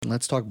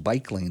Let's talk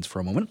bike lanes for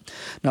a moment.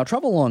 Now,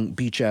 travel along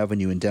Beach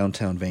Avenue in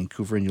downtown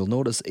Vancouver, and you'll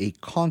notice a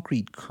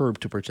concrete curb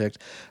to protect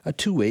a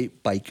two-way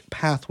bike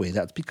pathway.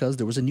 That's because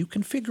there was a new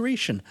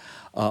configuration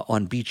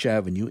on Beach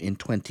Avenue in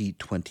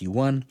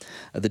 2021.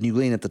 The new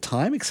lane at the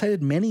time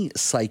excited many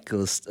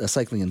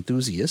cycling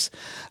enthusiasts.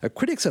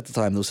 Critics at the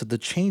time, though, said the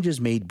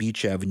changes made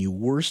Beach Avenue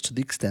worse to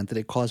the extent that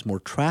it caused more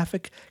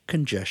traffic,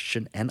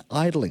 congestion, and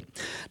idling.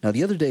 Now,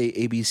 the other day,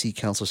 ABC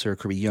Councillor Sarah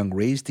Kirby-Young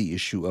raised the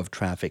issue of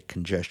traffic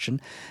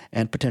congestion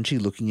and potentially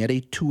looking at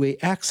a two-way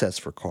access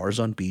for cars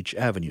on Beach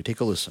Avenue. Take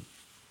a listen.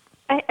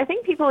 I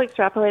think people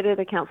extrapolated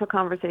a council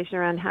conversation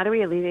around how do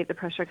we alleviate the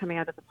pressure coming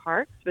out of the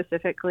park,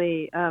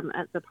 specifically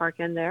at the park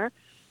end there,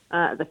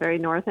 the very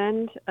north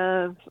end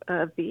of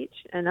Beach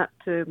and up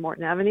to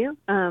Morton Avenue,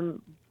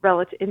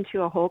 relative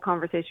into a whole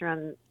conversation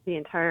around the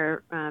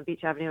entire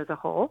Beach Avenue as a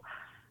whole.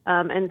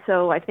 And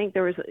so I think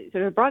there was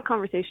sort of a broad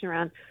conversation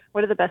around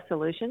what are the best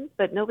solutions,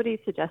 but nobody's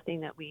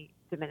suggesting that we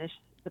diminish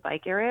the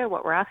bike area.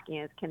 What we're asking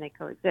is, can they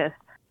coexist?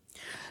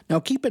 Now,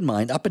 keep in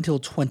mind, up until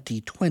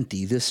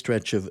 2020, this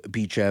stretch of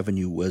Beach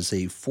Avenue was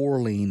a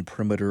four-lane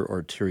perimeter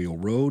arterial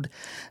road.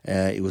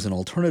 It was an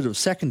alternative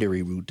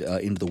secondary route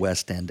into the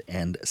West End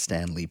and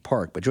Stanley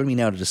Park. But joining me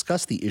now to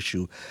discuss the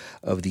issue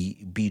of the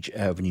Beach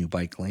Avenue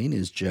bike lane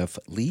is Jeff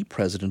Lee,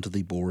 president of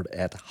the board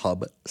at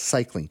Hub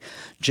Cycling.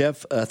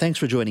 Jeff, thanks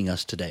for joining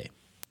us today.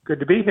 Good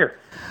to be here.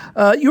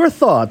 Your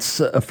thoughts,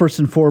 first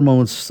and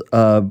foremost,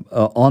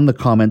 on the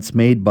comments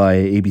made by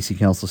ABC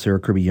Councillor Sarah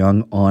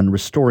Kirby-Young on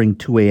restoring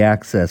two-way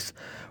access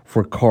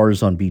for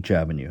cars on Beach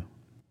Avenue.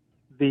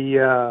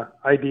 The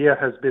idea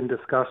has been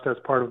discussed as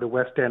part of the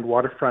West End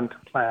Waterfront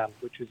Plan,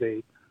 which is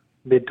a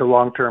mid to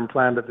long-term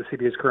plan that the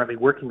city is currently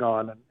working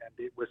on, and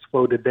it was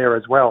floated there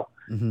as well.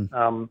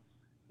 Mm-hmm.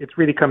 It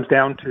really comes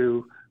down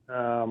to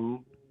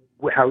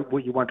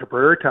what you want to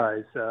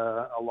prioritize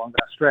along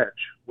that stretch,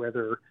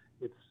 whether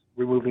it's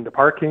removing the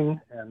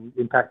parking and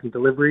impacting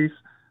deliveries,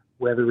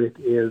 whether it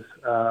is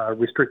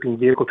restricting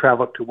vehicle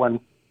travel up to one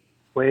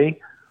way,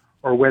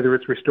 or whether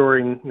it's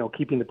restoring,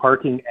 keeping the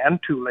parking and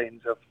two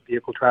lanes of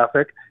vehicle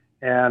traffic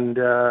and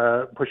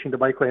pushing the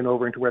bike lane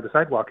over into where the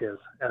sidewalk is,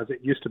 as it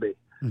used to be.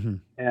 Mm-hmm.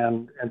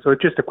 And so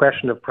it's just a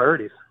question of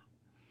priorities.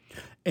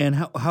 And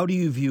how do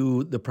you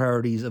view the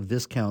priorities of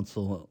this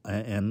council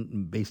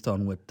and based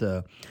on what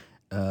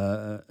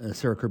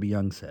Sarah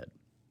Kirby-Young said?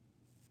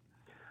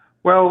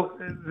 Well,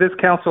 this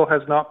council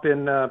has not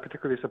been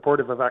particularly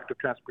supportive of active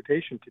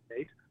transportation to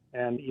date,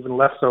 and even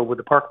less so with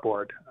the park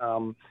board.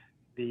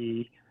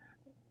 The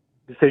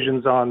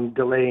decisions on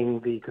delaying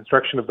the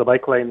construction of the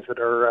bike lanes that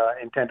are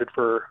intended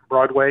for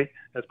Broadway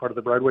as part of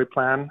the Broadway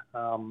plan,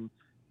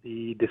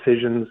 the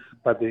decisions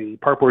by the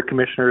park board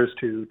commissioners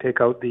to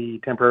take out the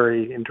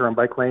temporary interim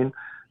bike lane,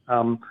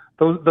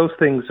 those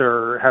things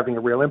are having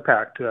a real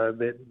impact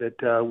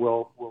that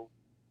will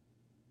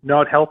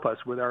not help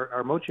us with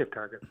our mode shift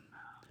targets.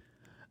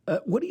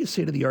 What do you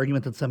say to the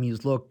argument that some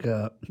use, look,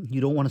 you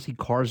don't want to see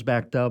cars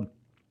backed up.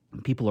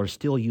 People are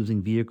still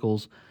using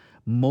vehicles,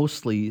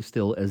 mostly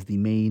still as the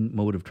main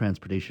mode of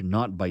transportation,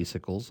 not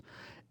bicycles.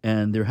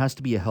 And there has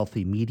to be a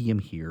healthy medium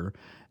here,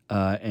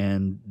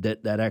 and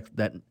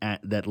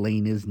that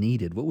lane is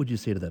needed. What would you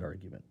say to that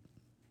argument?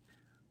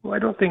 Well, I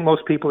don't think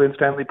most people in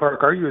Stanley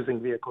Park are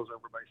using vehicles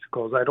over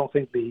bicycles. I don't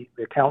think the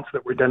counts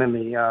that were done in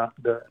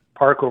the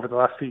park over the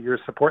last few years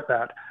support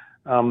that.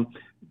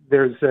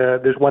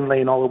 There's one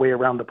lane all the way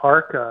around the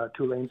park,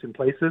 two lanes in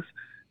places,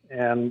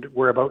 and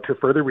we're about to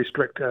further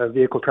restrict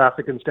vehicle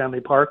traffic in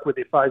Stanley Park with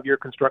a 5-year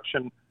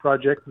construction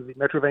project that the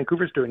Metro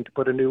Vancouver is doing to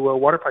put a new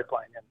water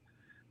pipeline in.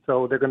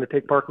 So they're going to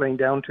take Park Lane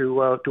down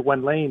to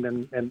one lane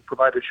and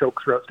provide a choke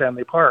throughout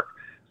Stanley Park.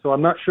 So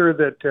I'm not sure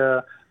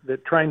that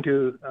trying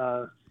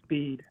to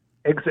speed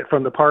exit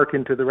from the park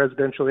into the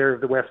residential area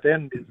of the West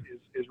End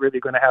is really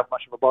going to have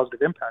much of a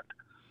positive impact.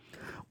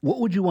 What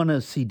would you want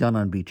to see done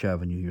on Beach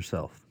Avenue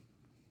yourself?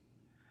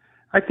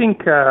 I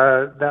think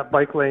that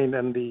bike lane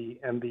and the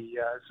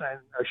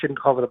I shouldn't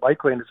call it a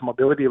bike lane; it's a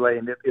mobility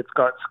lane. It's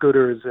got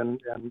scooters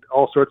and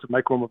all sorts of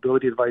micro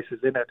mobility devices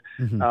in it.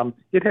 Mm-hmm.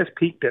 It has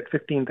peaked at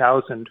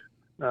 15,000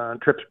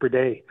 trips per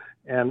day,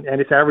 and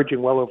it's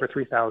averaging well over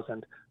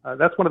 3,000.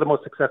 That's one of the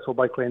most successful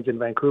bike lanes in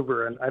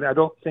Vancouver, and I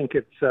don't think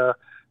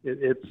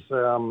it's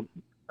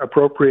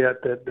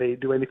appropriate that they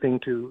do anything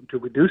to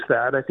reduce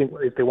that. I think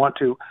if they want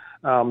to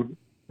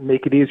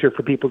make it easier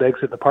for people to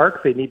exit the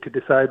park, they need to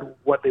decide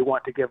what they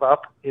want to give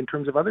up in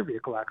terms of other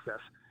vehicle access.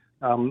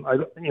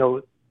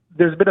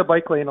 There's been a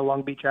bike lane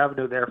along Beach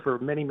Avenue there for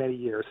many, many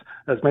years,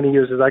 as many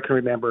years as I can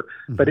remember,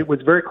 but it was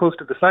very close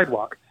to the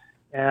sidewalk.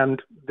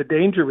 And the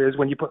danger is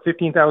when you put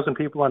 15,000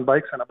 people on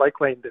bikes on a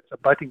bike lane that's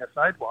abutting a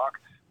sidewalk,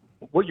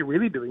 what you're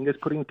really doing is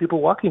putting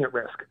people walking at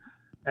risk.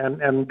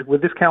 And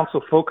with this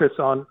council focus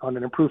on an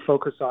improved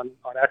focus on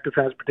active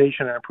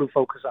transportation and improved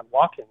focus on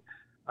walking,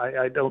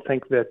 I don't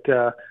think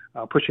that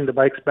pushing the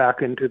bikes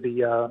back into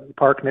the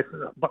park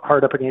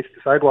hard up against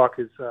the sidewalk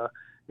is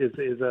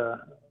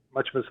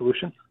much of a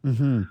solution.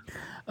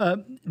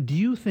 Mm-hmm. Do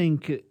you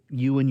think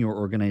you and your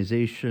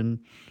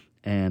organization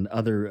and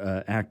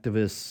other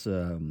activists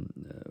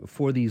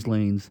for these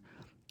lanes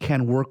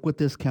can work with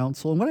this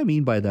council. And what I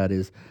mean by that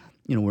is,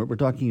 we're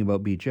talking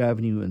about Beach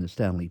Avenue and the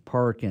Stanley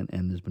Park, and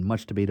there's been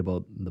much debate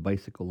about the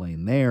bicycle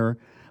lane there,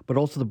 but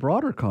also the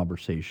broader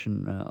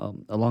conversation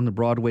along the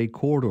Broadway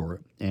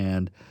corridor.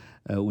 And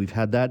we've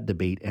had that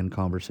debate and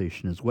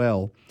conversation as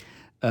well.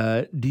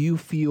 Do you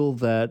feel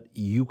that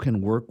you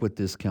can work with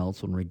this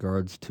council in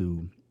regards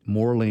to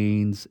more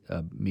lanes,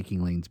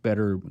 making lanes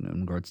better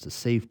in regards to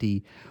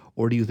safety,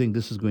 or do you think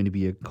this is going to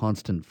be a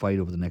constant fight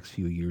over the next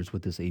few years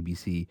with this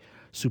ABC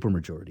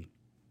supermajority?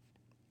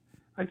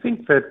 I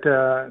think that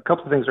a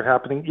couple of things are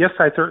happening. Yes,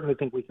 I certainly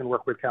think we can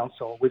work with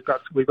council. We've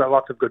got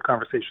lots of good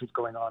conversations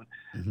going on.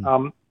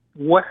 Mm-hmm.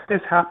 What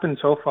has happened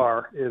so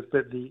far is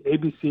that the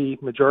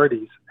ABC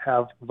majorities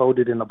have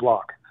voted in a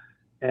block,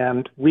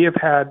 and we have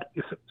had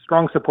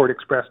strong support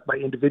expressed by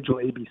individual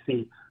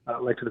ABC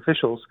elected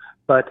officials,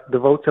 but the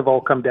votes have all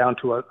come down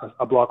to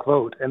a block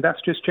vote, and that's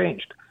just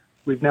changed.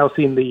 We've now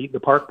seen the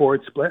park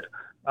board split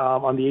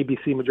on the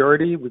ABC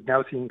majority. We've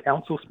now seen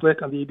council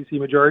split on the ABC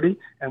majority,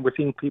 and we're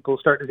seeing people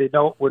start to say,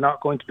 no, we're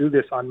not going to do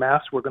this en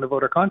masse. We're going to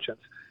vote our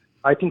conscience.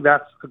 I think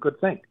that's a good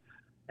thing.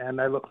 And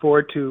I look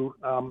forward to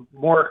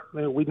more.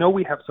 We know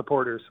we have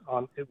supporters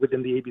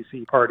within the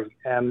ABC party,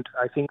 and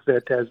I think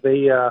that as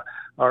they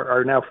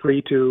are now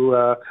free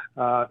to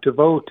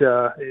vote,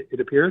 it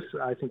appears,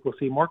 I think we'll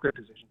see more good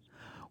decisions.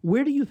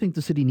 Where do you think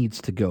the city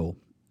needs to go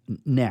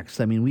next?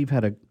 I mean, we've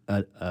had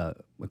a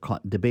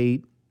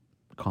debate,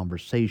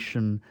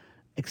 conversation,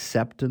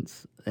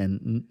 acceptance,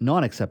 and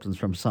non-acceptance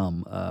from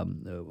some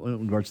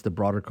in regards to the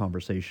broader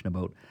conversation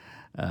about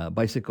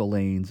bicycle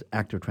lanes,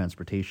 active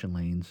transportation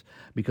lanes,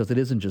 because it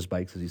isn't just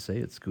bikes, as you say,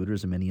 it's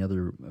scooters and many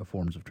other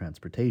forms of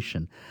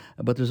transportation.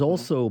 But there's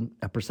also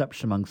a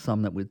perception among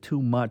some that with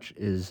too much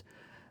is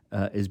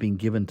being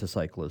given to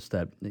cyclists,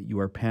 that you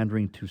are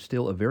pandering to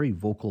still a very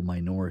vocal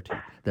minority,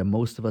 that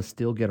most of us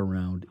still get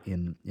around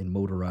in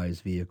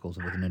motorized vehicles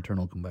with an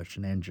internal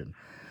combustion engine.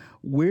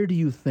 Where do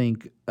you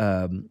think,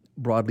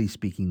 broadly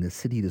speaking,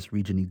 this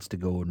region needs to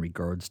go in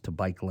regards to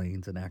bike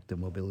lanes and active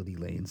mobility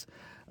lanes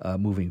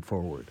moving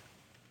forward?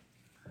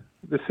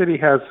 The city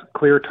has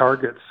clear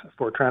targets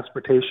for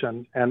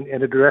transportation, and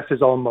it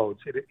addresses all modes.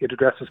 It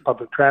addresses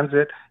public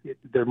transit.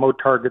 There are mode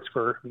targets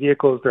for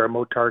vehicles. There are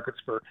mode targets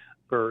for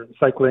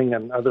cycling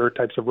and other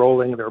types of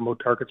rolling. There are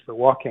mode targets for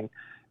walking.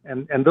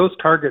 And those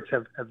targets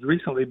have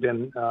recently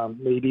been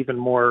made even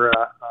more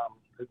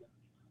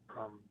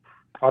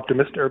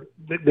optimistic. Or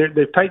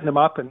they've tightened them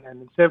up, and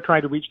instead of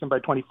trying to reach them by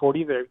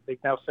 2040,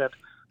 they've now set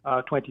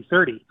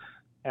 2030.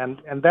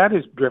 And that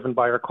is driven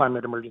by our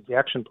Climate Emergency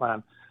Action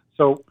Plan.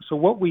 So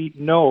what we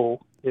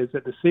know is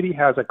that the city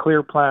has a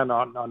clear plan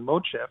on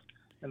mode shift,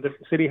 and the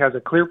city has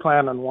a clear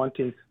plan on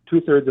wanting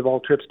 2/3 of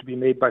all trips to be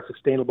made by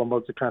sustainable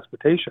modes of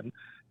transportation.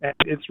 And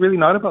it's really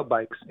not about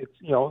bikes. It's,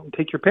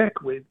 take your pick.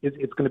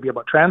 It's going to be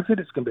about transit.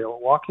 It's going to be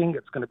about walking.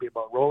 It's going to be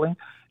about rolling.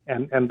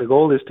 And the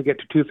goal is to get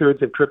to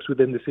 2/3 of trips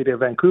within the city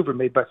of Vancouver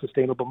made by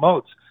sustainable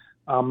modes.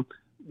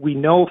 We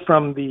know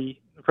from the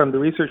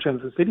research and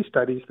the city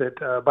studies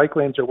that bike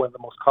lanes are one of the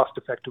most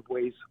cost-effective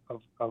ways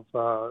of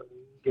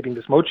getting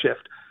this mode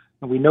shift.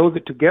 And we know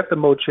that to get the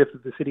mode shift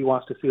that the city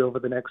wants to see over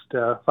the next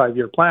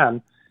 5-year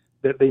plan,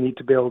 that they need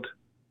to build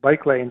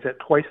bike lanes at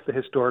twice the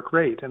historic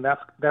rate. And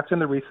that's in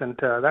the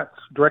recent, that's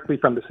directly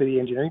from the city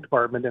engineering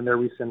department in their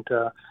recent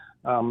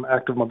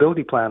active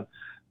mobility plan.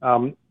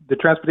 The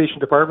transportation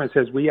department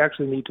says we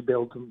actually need to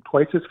build them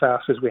twice as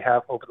fast as we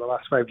have over the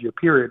last 5-year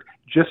period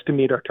just to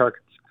meet our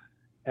targets.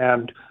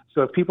 And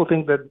so if people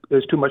think that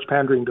there's too much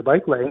pandering to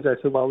bike lanes, I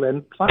said, well,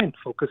 then fine,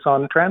 focus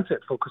on transit,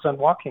 focus on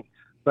walking.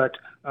 But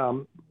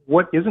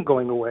what isn't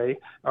going away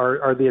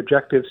are the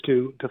objectives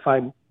to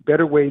find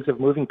better ways of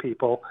moving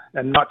people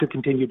and not to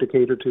continue to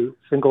cater to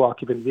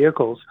single-occupant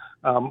vehicles.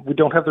 We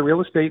don't have the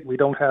real estate, we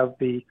don't have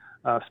the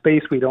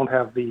space, we don't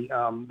have the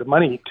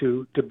money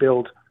to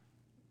build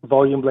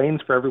volume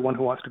lanes for everyone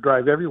who wants to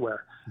drive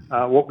everywhere.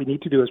 What we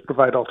need to do is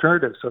provide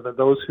alternatives so that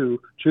those who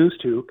choose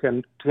to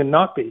can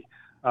not be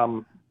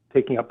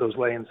taking up those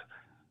lanes.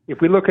 If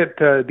we look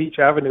at Beach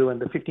Avenue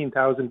and the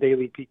 15,000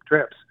 daily peak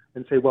trips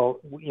and say, well,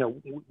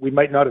 we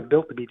might not have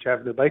built the Beach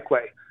Avenue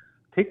bikeway,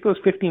 take those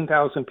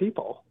 15,000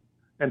 people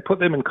and put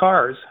them in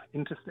cars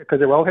because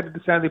they were all headed to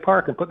Stanley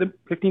Park, and put them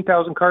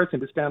 15,000 cars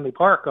into Stanley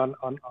Park on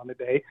a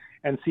day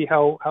and see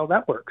how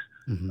that works.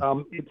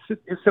 Mm-hmm.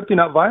 It's simply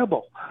not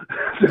viable.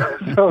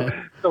 so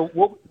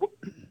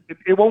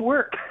it won't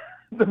work.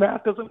 The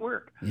math doesn't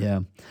work.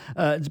 Yeah.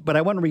 But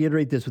I want to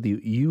reiterate this with you.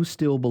 You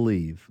still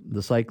believe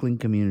the cycling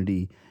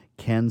community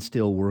can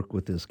still work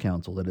with this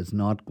council, that it's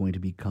not going to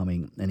be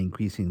becoming an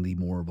increasingly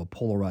more of a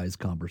polarized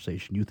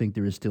conversation. You think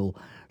there is still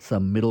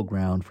some middle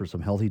ground for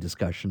some healthy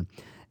discussion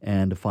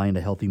and to find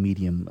a healthy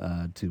medium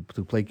to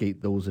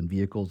placate those in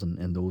vehicles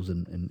and those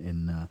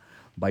in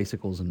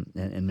bicycles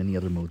and many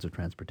other modes of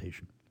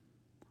transportation?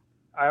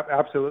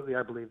 Absolutely,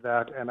 I believe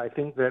that. And I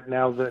think that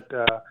now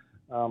that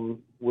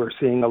we're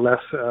seeing a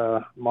less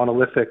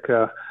monolithic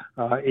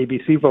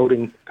ABC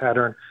voting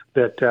pattern,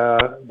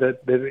 that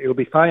it'll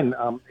be fine.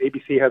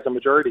 ABC has a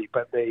majority,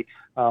 but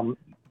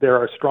there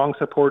are strong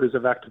supporters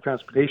of active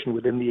transportation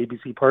within the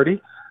ABC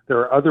party. There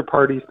are other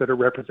parties that are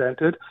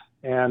represented,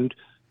 and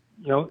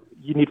you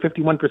need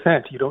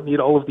 51%. You don't need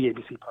all of the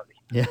ABC party.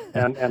 Yeah.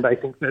 And I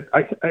think that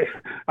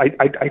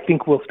I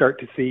think we'll start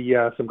to see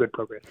some good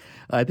progress.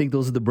 I think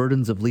those are the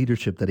burdens of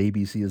leadership that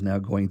ABC is now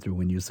going through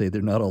when you say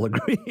they're not all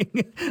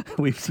agreeing.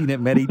 We've seen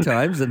it many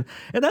times, and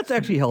that's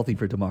actually healthy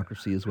for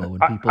democracy as well. When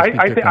people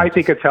I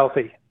think it's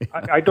healthy.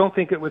 I don't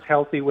think it was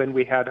healthy when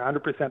we had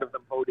 100% of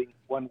them voting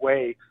one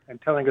way and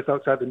telling us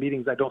outside the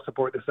meetings, I don't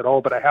support this at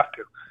all, but I have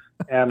to.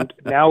 And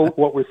now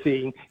what we're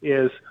seeing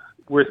is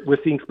we're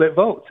seeing split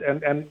votes,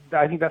 and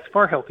I think that's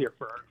far healthier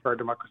for our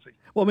democracy.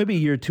 Well, maybe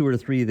year 2 or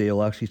 3,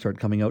 they'll actually start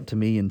coming out to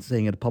me and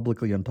saying it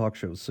publicly on talk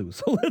shows, Sue.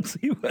 So let's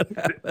see what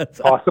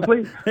happens.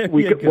 Possibly.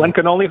 One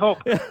can only hope.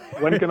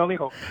 One can only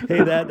hope.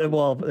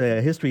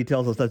 Hey, history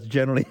tells us that's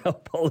generally how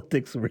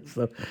politics works.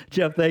 So,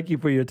 Jeff, thank you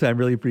for your time.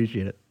 Really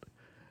appreciate it.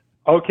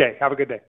 Okay. Have a good day.